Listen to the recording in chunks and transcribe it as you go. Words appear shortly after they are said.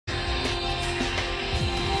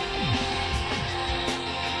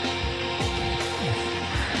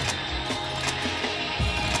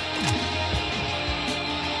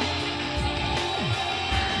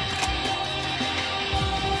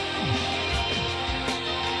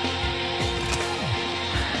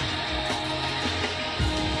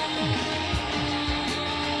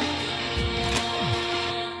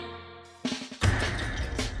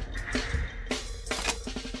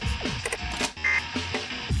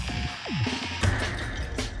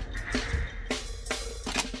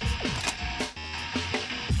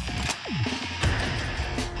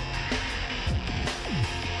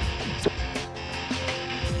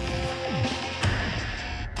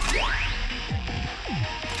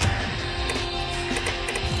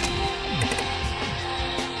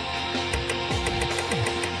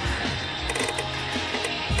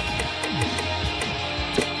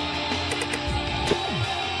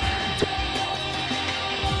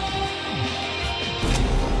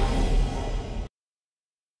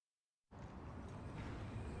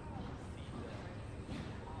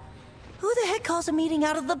calls a meeting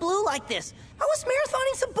out of the blue like this? I was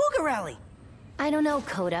marathoning some booger rally. I don't know,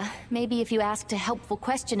 Coda. Maybe if you asked a helpful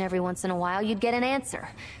question every once in a while, you'd get an answer.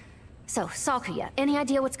 So, Sakuya, any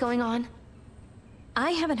idea what's going on? I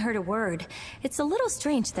haven't heard a word. It's a little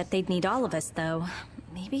strange that they'd need all of us, though.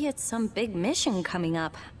 Maybe it's some big mission coming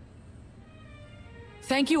up.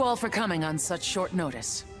 Thank you all for coming on such short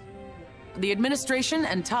notice. The administration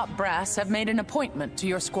and top brass have made an appointment to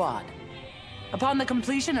your squad. Upon the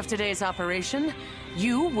completion of today's operation,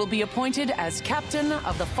 you will be appointed as captain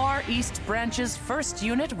of the Far East Branch's 1st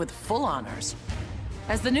unit with full honors.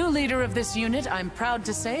 As the new leader of this unit, I'm proud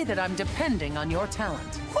to say that I'm depending on your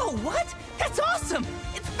talent. Whoa, what? That's awesome!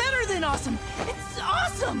 It's better than awesome! It's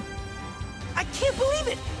awesome! I can't believe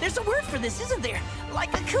it! There's a word for this, isn't there?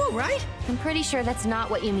 Like a coup, right? I'm pretty sure that's not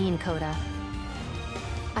what you mean, Coda.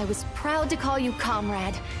 I was proud to call you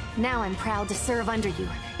comrade. Now I'm proud to serve under you.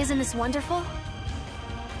 Isn't this wonderful?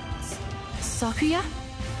 Sakuya?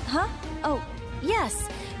 Huh? Oh, yes.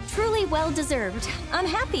 Truly well-deserved. I'm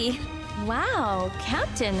happy. Wow,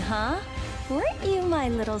 Captain, huh? Weren't you my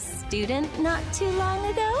little student not too long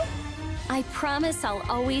ago? I promise I'll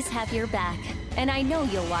always have your back, and I know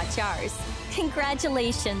you'll watch ours.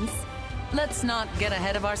 Congratulations. Let's not get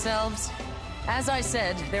ahead of ourselves. As I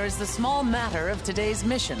said, there is the small matter of today's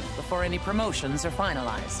mission before any promotions are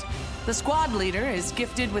finalized. The squad leader is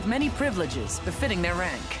gifted with many privileges befitting their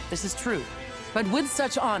rank. This is true. But with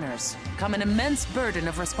such honors come an immense burden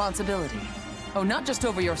of responsibility. Oh, not just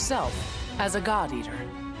over yourself, as a God Eater.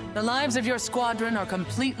 The lives of your squadron are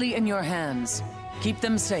completely in your hands. Keep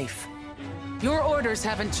them safe. Your orders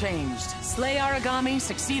haven't changed. Slay Aragami,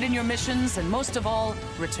 succeed in your missions, and most of all,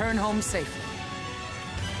 return home safely.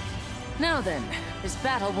 Now then, this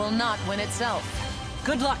battle will not win itself.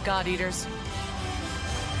 Good luck, God Eaters.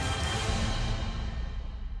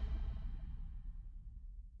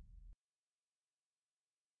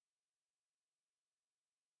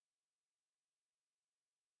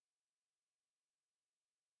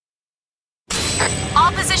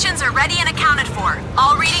 All positions are ready and accounted for.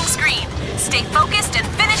 All readings green. Stay focused and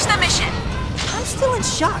finish the mission. I'm still in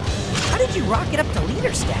shock. How did you rocket up to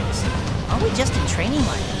leader status? Aren't we just in training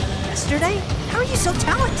like yesterday? How are you so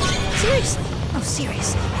talented? Seriously. Oh,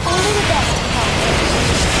 seriously. Only the best can help.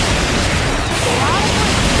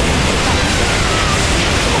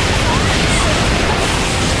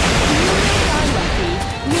 You really are lucky.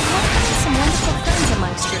 You have some wonderful friends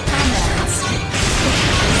amongst your comrades.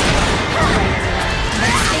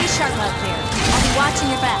 Stay sharp out there. I'll be watching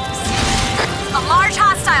your backs. A large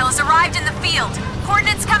hostile has arrived in the field.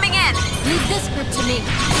 Coordinates coming in. Leave this group to me.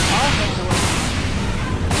 I'll handle it.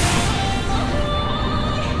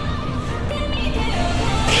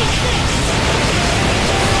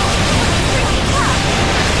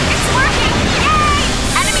 It's working! Yay!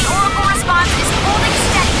 Enemy oracle response is holding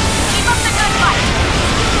steady. Keep up the good fight.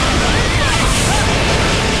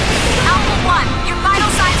 Alpha 1, your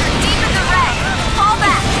vital signs are deep in the red. Fall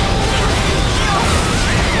back.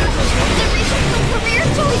 Career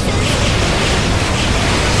choices.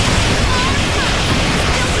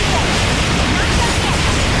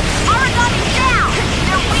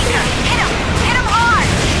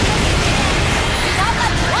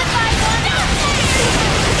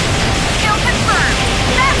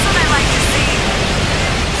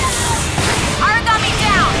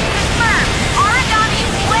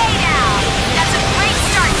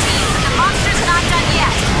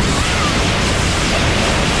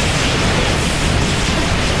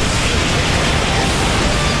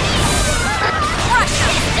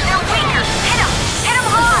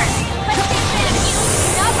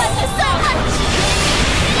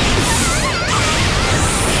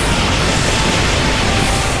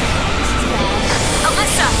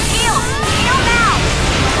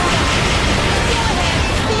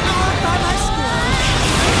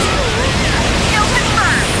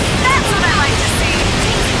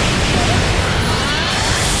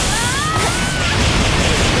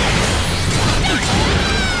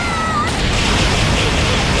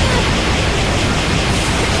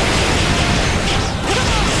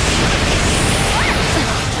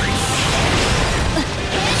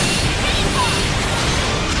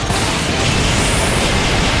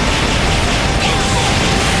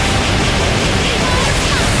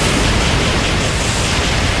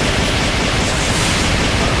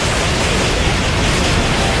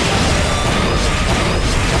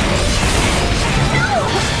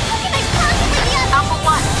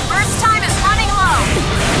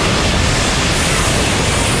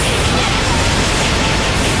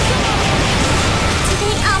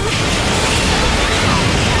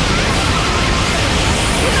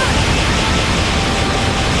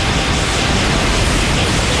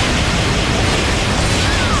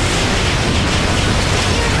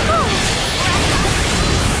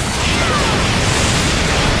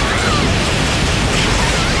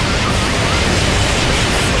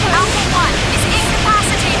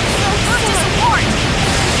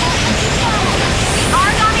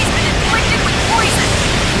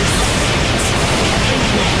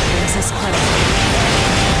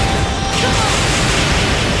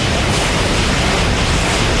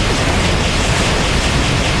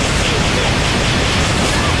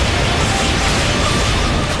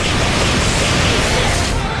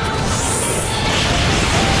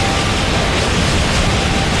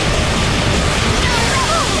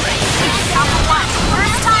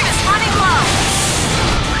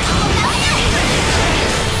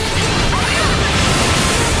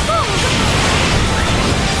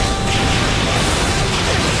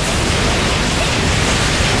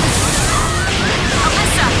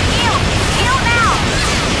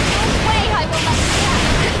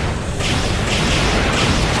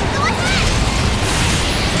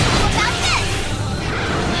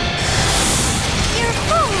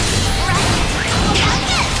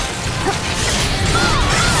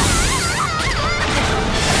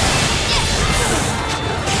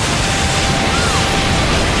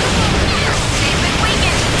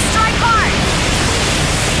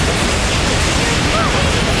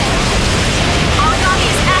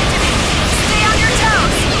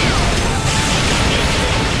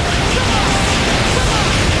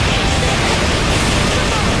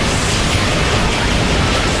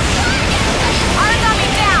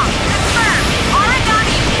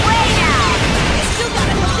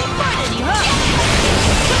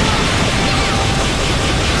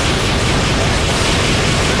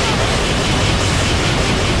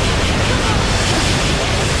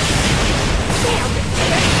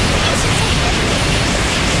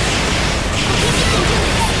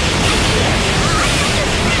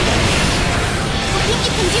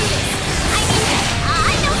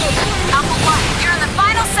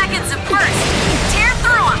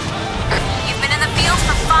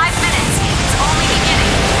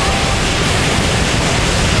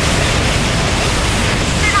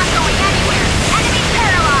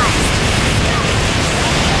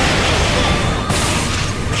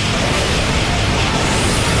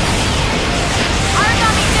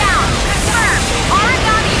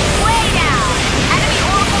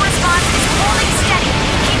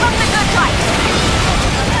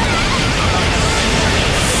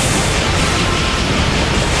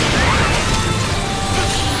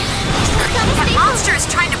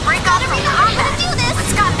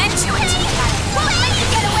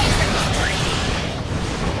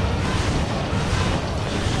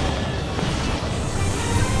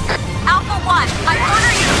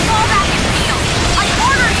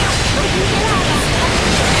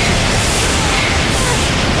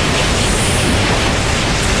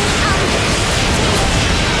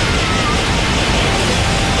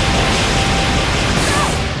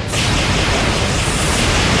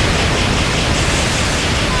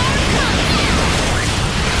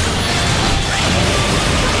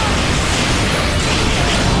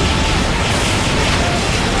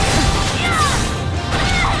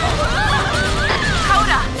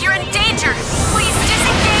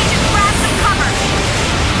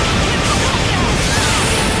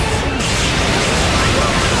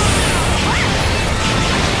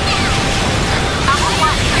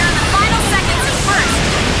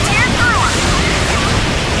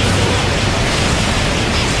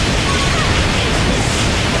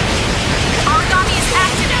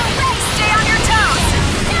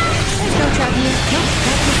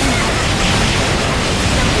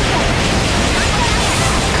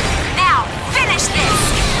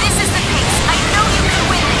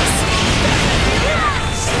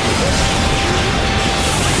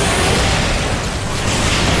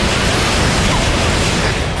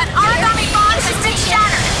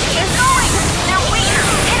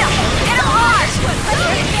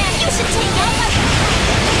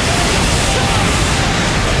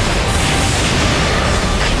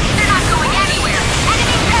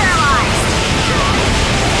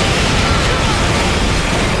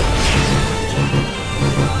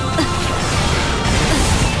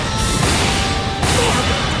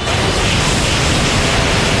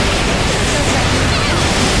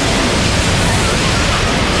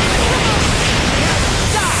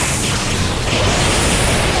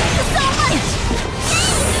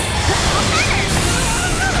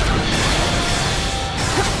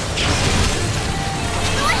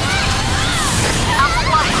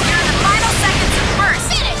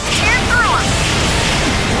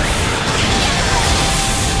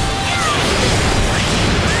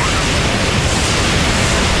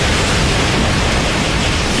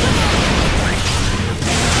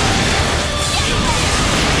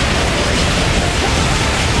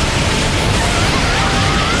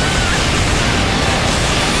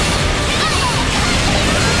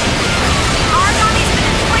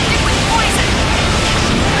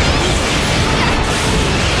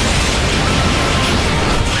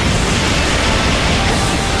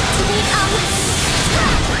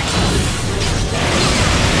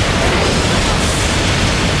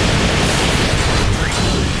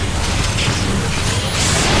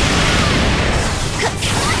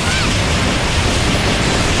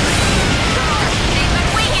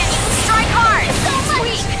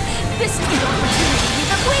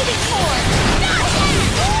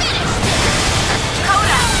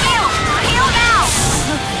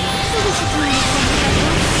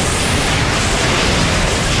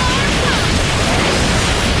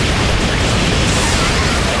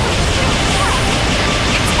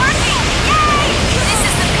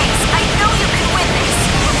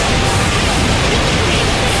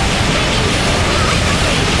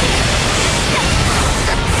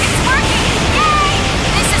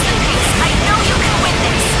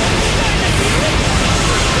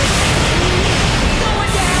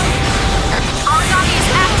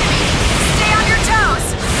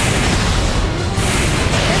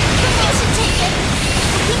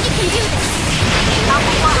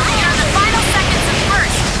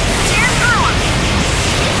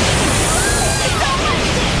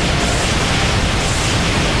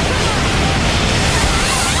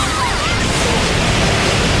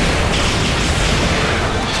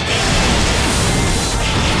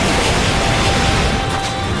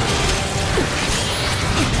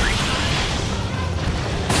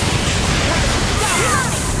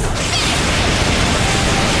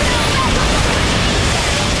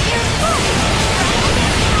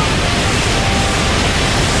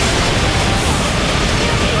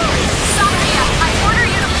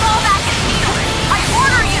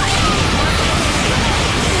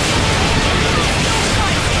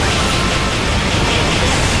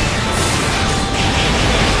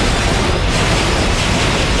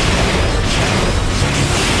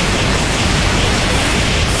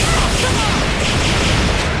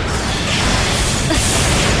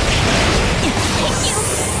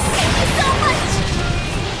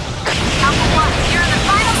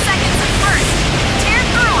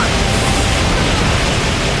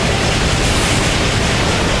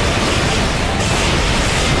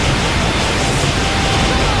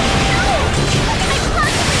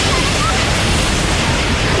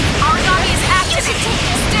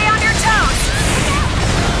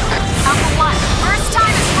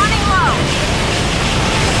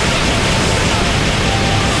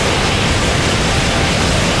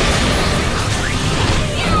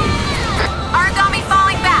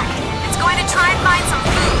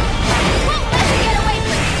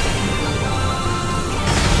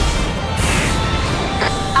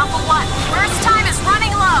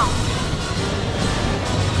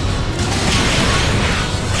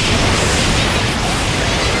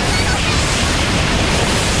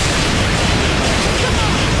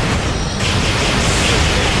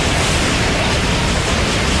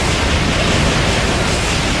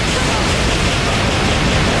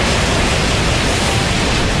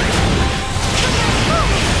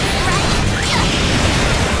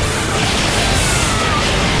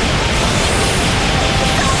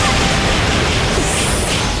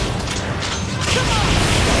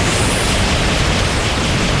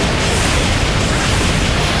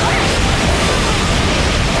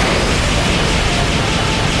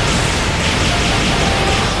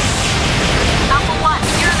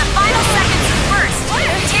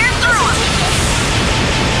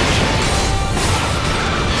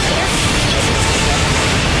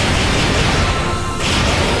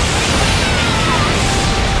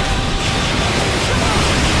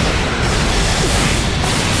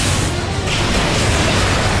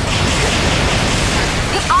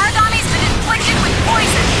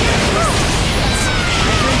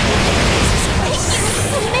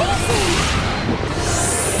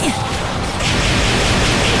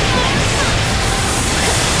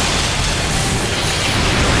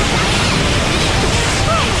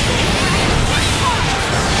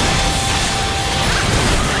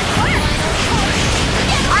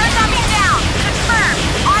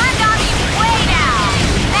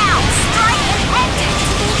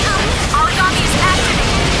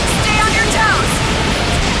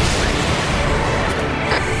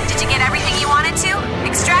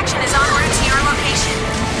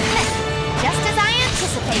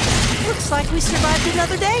 Looks like we survived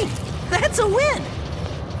another day. That's a win!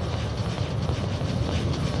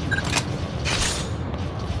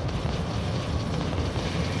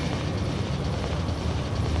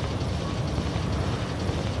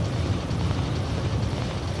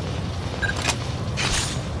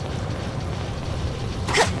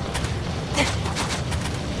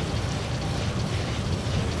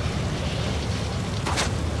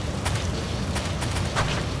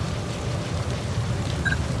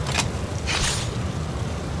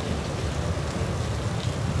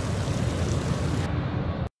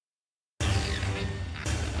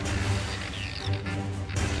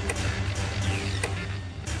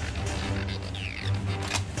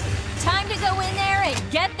 Time to go in there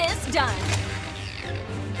and get this done.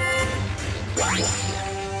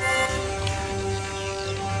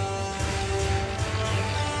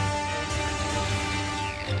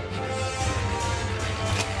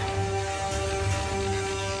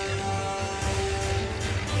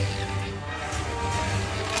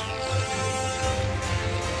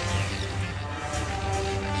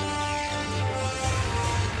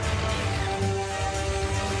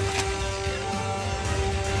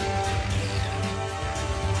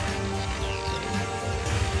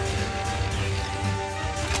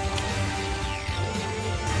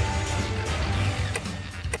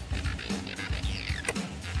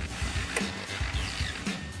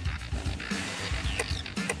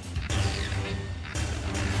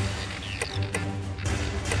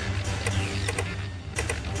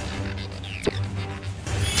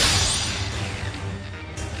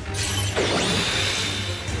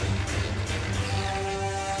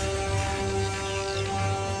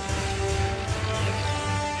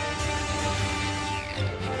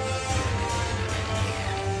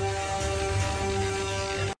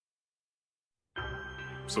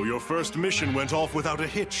 So your first mission went off without a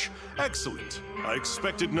hitch. Excellent. I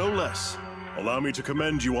expected no less. Allow me to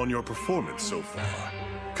commend you on your performance so far.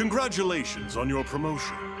 Congratulations on your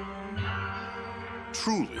promotion.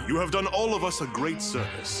 Truly, you have done all of us a great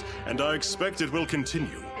service, and I expect it will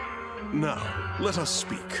continue. Now, let us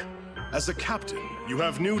speak. As a captain, you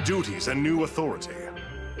have new duties and new authority.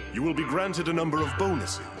 You will be granted a number of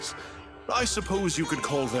bonuses. I suppose you could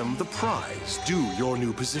call them the prize due your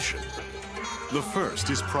new position. The first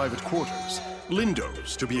is private quarters,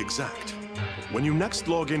 Lindo's to be exact. When you next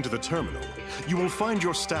log into the terminal, you will find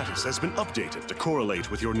your status has been updated to correlate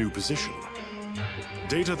with your new position.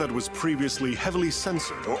 Data that was previously heavily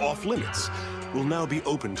censored or off-limits will now be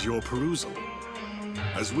open to your perusal.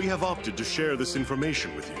 As we have opted to share this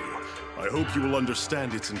information with you, I hope you will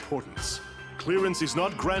understand its importance. Clearance is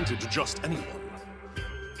not granted to just anyone.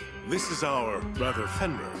 This is our, rather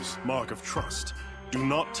Fenrir's, mark of trust. Do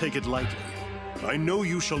not take it lightly. I know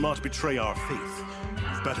you shall not betray our faith.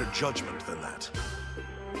 You've better judgment than that.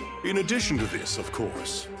 In addition to this, of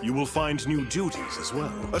course, you will find new duties as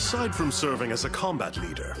well. Aside from serving as a combat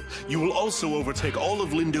leader, you will also overtake all of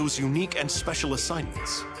Lindo's unique and special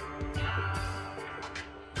assignments.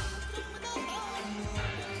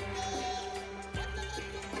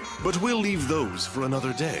 But we'll leave those for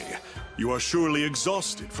another day. You are surely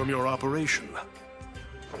exhausted from your operation.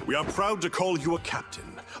 We are proud to call you a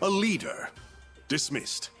captain, a leader.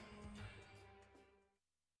 Dismissed.